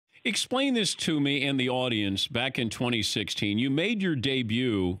Explain this to me and the audience. Back in 2016, you made your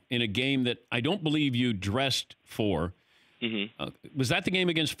debut in a game that I don't believe you dressed for. Was that the game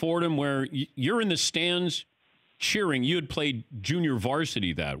against Fordham where you're in the stands cheering? You had played junior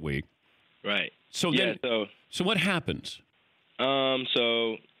varsity that week. Right. So what happens?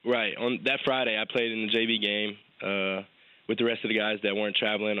 Right. On that Friday, I played in the JV game with the rest of the guys that weren't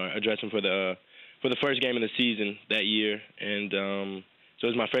traveling or dressing for the first game of the season that year. And so it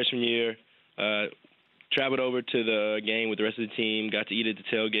was my freshman year. Traveled over to the game with the rest of the team, got to eat at the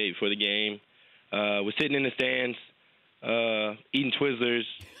tailgate for the game. Was sitting in the stands eating Twizzlers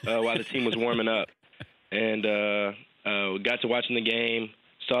while the team was warming up. And got to watching the game,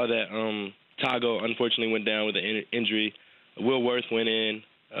 saw that Tago unfortunately went down with an injury. Will Worth went in.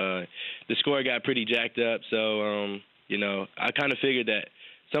 The score got pretty jacked up, so, I kind of figured that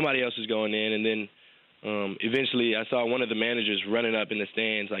somebody else was going in. And then eventually I saw one of the managers running up in the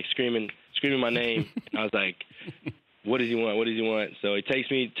stands, like screaming my name. And I was like, what does he want? What does he want? So he takes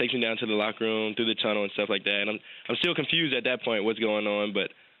me down to the locker room, through the tunnel and stuff like that. And I'm still confused at that point what's going on,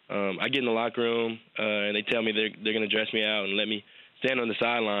 but I get in the locker room, and they tell me they're going to dress me out and let me stand on the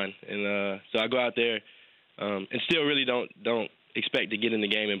sideline. And so I go out there and still really don't expect to get in the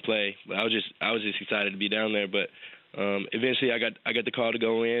game and play. But I was just excited to be down there. But eventually I got the call to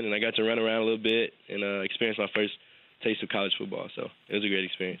go in, and I got to run around a little bit and experience my first taste of college football. So it was a great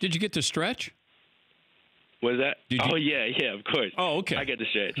experience. Did you get to stretch? What is that? Yeah, of course. Oh, okay. I get to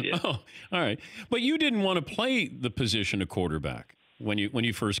stretch, yeah. Oh, all right. But you didn't want to play the position of quarterback when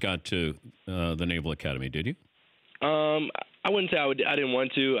you first got to the Naval Academy, did you? I wouldn't say I didn't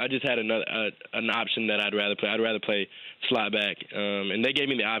want to. I just had an option that I'd rather play. I'd rather play slot back, and they gave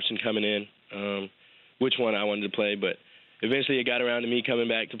me the option coming in, which one I wanted to play. But eventually, it got around to me coming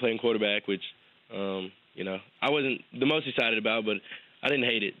back to playing quarterback, which I wasn't the most excited about, but I didn't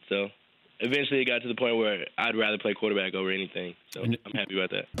hate it. So eventually, it got to the point where I'd rather play quarterback over anything. So I'm happy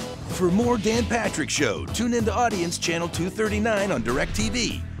about that. For more Dan Patrick Show, tune into Audience Channel 239 on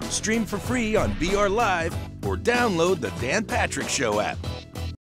DirecTV. Stream for free on BR Live or download the Dan Patrick Show app.